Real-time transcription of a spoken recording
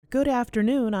Good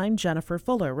afternoon, I'm Jennifer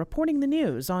Fuller reporting the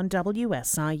news on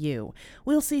WSIU.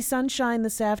 We'll see sunshine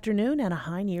this afternoon and a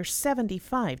high near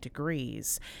 75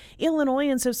 degrees.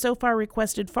 Illinoisans have so far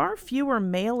requested far fewer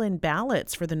mail-in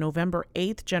ballots for the November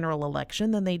 8th general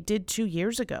election than they did 2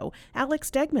 years ago. Alex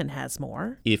Degman has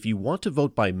more. If you want to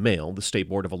vote by mail, the State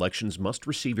Board of Elections must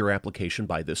receive your application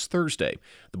by this Thursday.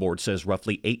 The board says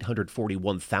roughly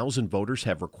 841,000 voters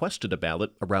have requested a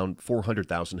ballot. Around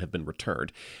 400,000 have been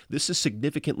returned. This is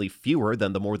significantly fewer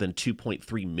than the more than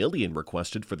 2.3 million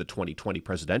requested for the 2020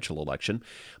 presidential election,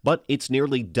 but it's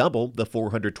nearly double the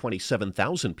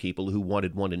 427,000 people who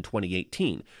wanted one in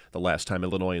 2018, the last time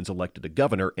Illinoisans elected a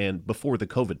governor and before the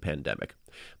COVID pandemic.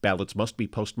 Ballots must be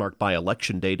postmarked by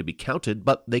Election Day to be counted,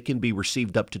 but they can be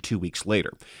received up to 2 weeks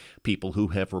later. People who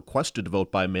have requested to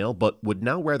vote by mail but would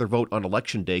now rather vote on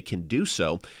Election Day can do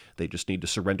so. They just need to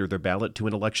surrender their ballot to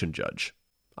an election judge.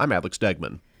 I'm Alex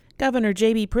Degman. Governor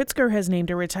J.B. Pritzker has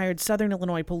named a retired Southern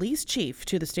Illinois police chief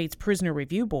to the state's Prisoner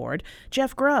Review Board.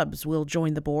 Jeff Grubbs will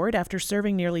join the board after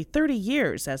serving nearly 30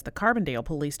 years as the Carbondale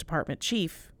Police Department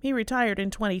chief. He retired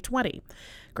in 2020.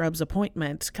 Grubbs'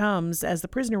 appointment comes as the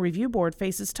Prisoner Review Board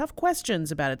faces tough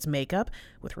questions about its makeup,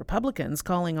 with Republicans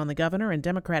calling on the governor and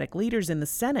Democratic leaders in the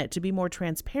Senate to be more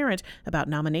transparent about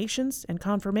nominations and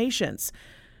confirmations.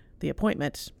 The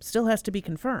appointment still has to be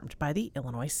confirmed by the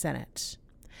Illinois Senate.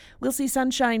 We'll see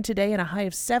sunshine today and a high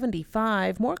of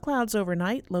 75. More clouds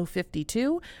overnight, low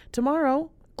 52. Tomorrow,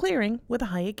 clearing with a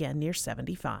high again near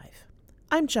 75.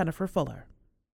 I'm Jennifer Fuller.